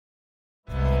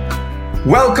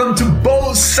Welcome to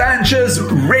Bo Sanchez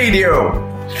Radio.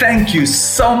 Thank you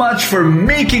so much for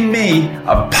making me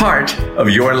a part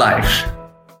of your life.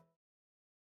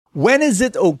 When is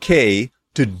it okay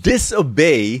to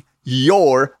disobey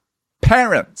your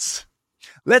parents?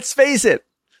 Let's face it,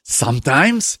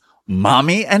 sometimes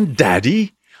mommy and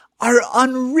daddy are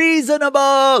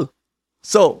unreasonable.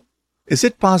 So, is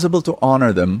it possible to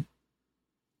honor them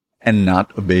and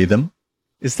not obey them?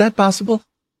 Is that possible?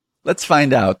 Let's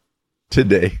find out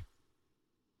today.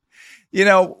 You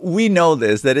know, we know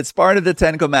this, that it's part of the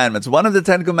Ten Commandments. One of the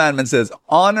Ten Commandments says,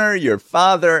 honor your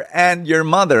father and your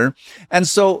mother. And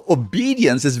so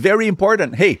obedience is very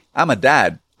important. Hey, I'm a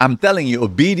dad. I'm telling you,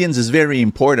 obedience is very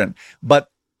important.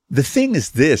 But the thing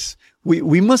is this,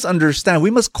 we must understand,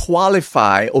 we must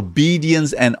qualify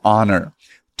obedience and honor.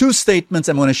 Two statements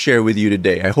I'm going to share with you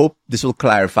today. I hope this will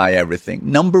clarify everything.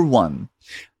 Number one,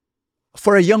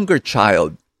 for a younger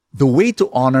child, the way to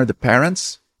honor the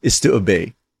parents is to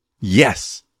obey.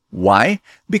 Yes. Why?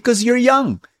 Because you're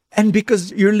young and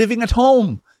because you're living at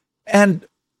home. And,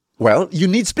 well, you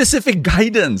need specific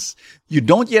guidance. You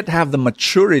don't yet have the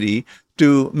maturity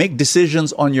to make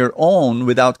decisions on your own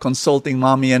without consulting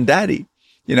mommy and daddy.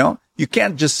 You know, you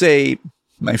can't just say,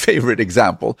 my favorite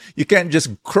example, you can't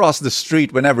just cross the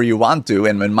street whenever you want to.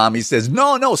 And when mommy says,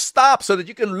 no, stop, so that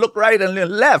you can look right and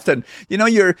left. And, you know,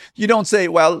 you don't say,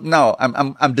 well, no,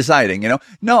 I'm deciding, you know.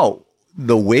 No,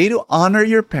 the way to honor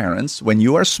your parents when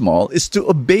you are small is to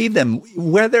obey them,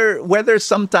 whether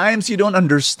sometimes you don't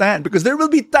understand, because there will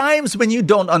be times when you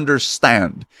don't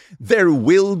understand. There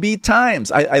will be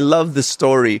times. I love this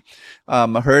story. I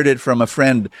heard it from a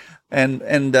friend.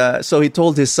 And so he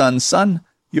told his son,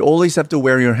 you always have to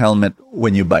wear your helmet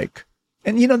when you bike.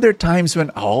 And, you know, there are times when,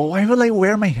 why will I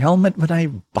wear my helmet when I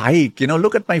bike? You know,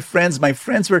 look at my friends. My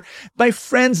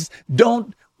friends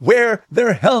don't wear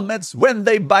their helmets when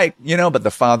they bike, you know, but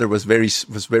the father was very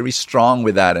strong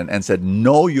with that and said,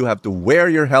 no, you have to wear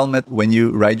your helmet when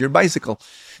you ride your bicycle.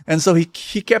 And so he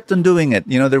kept on doing it.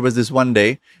 You know, there was this one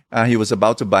day, he was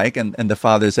about to bike and the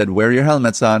father said, wear your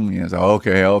helmet, son. He said,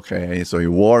 okay. So he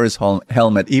wore his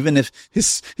helmet, even if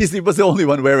he was the only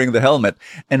one wearing the helmet.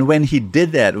 And when he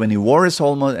did that, when he wore his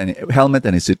helmet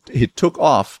and he took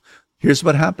off, here's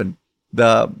what happened.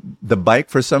 The bike,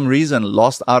 for some reason,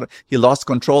 he lost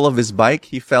control of his bike.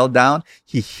 He fell down.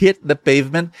 He hit the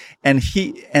pavement and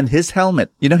his helmet,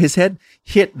 you know, his head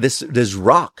hit this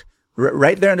rock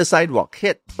right there on the sidewalk.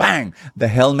 Hit, bang! The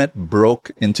helmet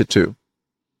broke into two.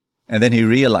 And then he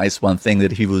realized one thing,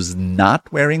 that he was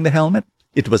not wearing the helmet.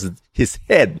 It was his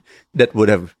head that would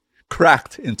have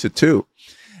cracked into two.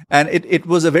 And it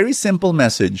was a very simple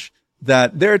message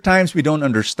that there are times we don't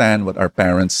understand what our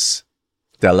parents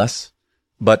tell us.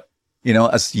 But, you know,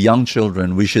 as young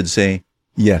children, we should say,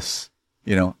 yes,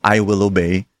 you know, I will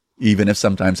obey, even if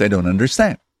sometimes I don't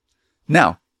understand.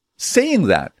 Now, saying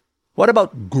that, what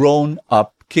about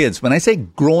grown-up kids? When I say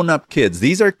grown-up kids,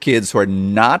 these are kids who are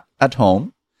not at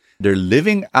home. They're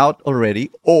living out already,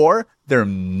 or they're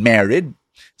married.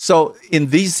 So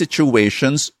in these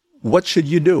situations, what should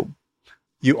you do?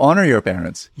 You honor your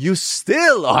parents. You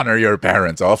still honor your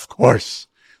parents, of course.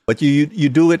 But you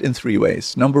do it in three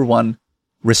ways. Number one,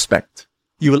 respect.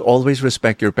 You will always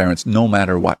respect your parents no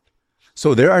matter what.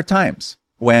 So there are times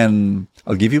when,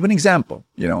 I'll give you an example.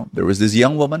 You know, there was this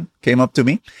young woman came up to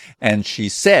me and she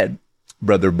said,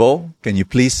 Brother Bo, can you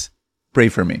please pray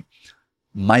for me?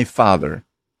 My father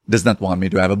does not want me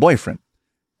to have a boyfriend.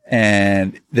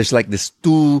 And there's like this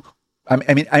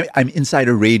I'm inside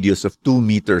a radius of 2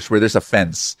 meters where there's a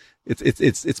fence.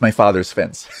 It's my father's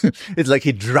fence. It's like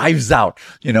he drives out,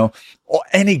 you know, or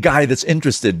any guy that's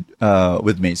interested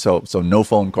with me. So no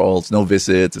phone calls, no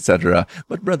visits, etc.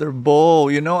 But Brother Bo,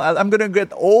 you know, I'm gonna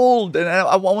get old and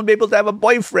I won't be able to have a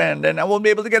boyfriend and I won't be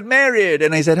able to get married.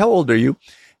 And I said, how old are you?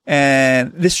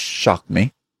 And this shocked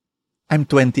me. I'm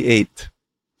 28.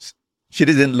 She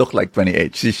didn't look like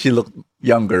 28. She looked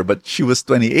younger, but she was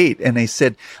 28. And I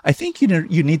said, I think, you know,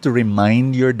 you need to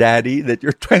remind your daddy that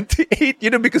you're 28, you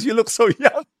know, because you look so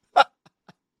young.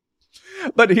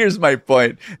 But here's my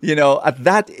point. You know, at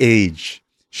that age,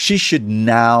 she should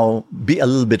now be a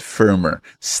little bit firmer,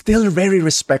 still very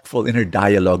respectful in her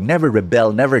dialogue, never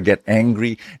rebel, never get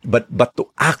angry, but to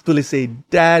actually say,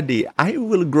 Daddy, I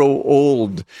will grow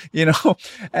old, you know,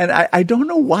 and I don't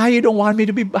know why you don't want me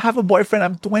to have a boyfriend.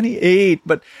 I'm 28,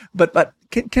 but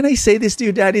can I say this to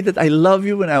you, Daddy, that I love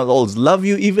you and I'll always love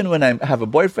you, even when I have a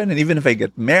boyfriend and even if I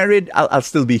get married, I'll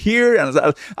still be here.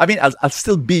 And I'll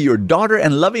still be your daughter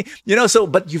and love you, you know. So,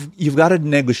 but you've got to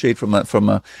negotiate from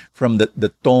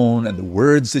the tone and the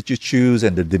words that you choose,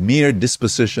 and the demeanor,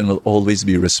 disposition will always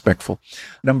be respectful.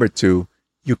 Number two,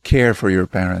 you care for your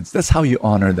parents. That's how you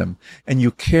honor them. And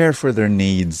you care for their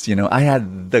needs. I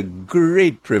had the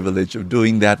great privilege of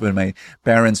doing that when my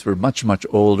parents were much, much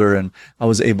older, and I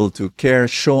was able to care,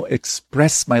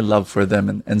 express my love for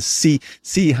them and see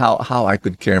how I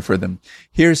could care for them.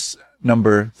 Here's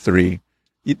number 3.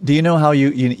 Do you know how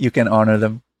you can honor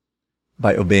them?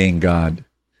 By obeying God.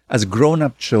 As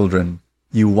grown-up children,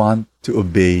 you want to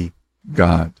obey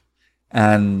God.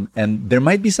 And there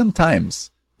might be some times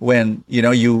when,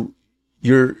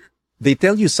 they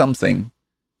tell you something,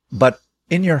 but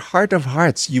in your heart of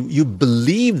hearts, you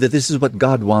believe that this is what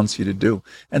God wants you to do.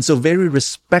 And so very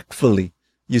respectfully,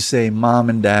 you say, Mom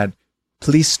and Dad,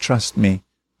 please trust me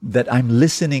that I'm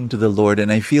listening to the Lord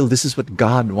and I feel this is what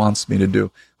God wants me to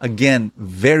do. Again,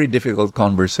 very difficult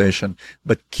conversation,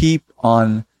 but keep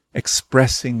on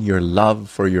expressing your love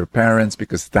for your parents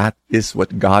because that is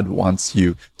what God wants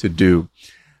you to do.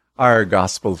 Our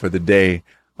gospel for the day,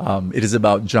 it is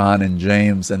about John and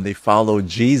James, and they followed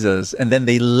Jesus, and then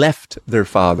they left their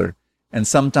father. And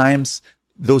sometimes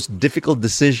those difficult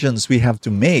decisions we have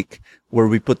to make where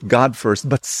we put God first,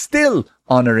 but still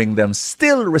honoring them,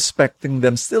 still respecting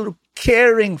them, still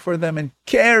caring for them and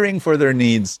caring for their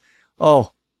needs.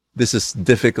 Oh, this is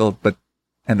difficult,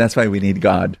 and that's why we need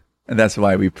God. And that's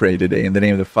why we pray today. In the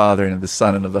name of the Father, and of the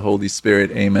Son, and of the Holy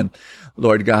Spirit. Amen.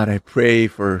 Lord God, I pray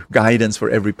for guidance for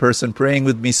every person praying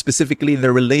with me, specifically in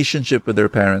their relationship with their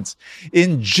parents.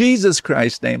 In Jesus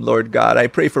Christ's name, Lord God, I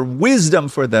pray for wisdom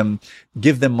for them.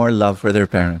 Give them more love for their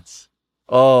parents.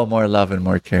 Oh, more love and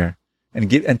more care.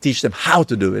 And teach them how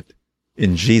to do it.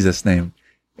 In Jesus' name,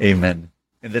 amen.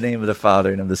 In the name of the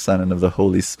Father, and of the Son, and of the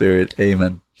Holy Spirit.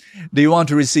 Amen. Do you want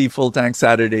to receive Full Tank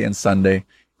Saturday and Sunday?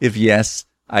 If yes,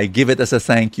 I give it as a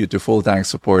thank you to Full Tank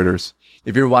supporters.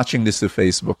 If you're watching this to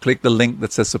Facebook, click the link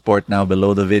that says support now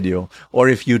below the video. Or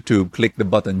if YouTube, click the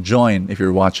button join if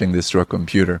you're watching this through a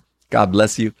computer. God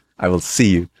bless you. I will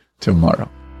see you tomorrow.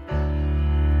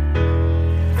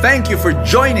 Thank you for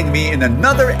joining me in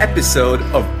another episode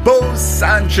of Bo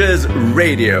Sanchez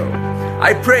Radio.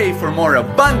 I pray for more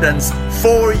abundance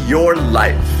for your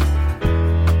life.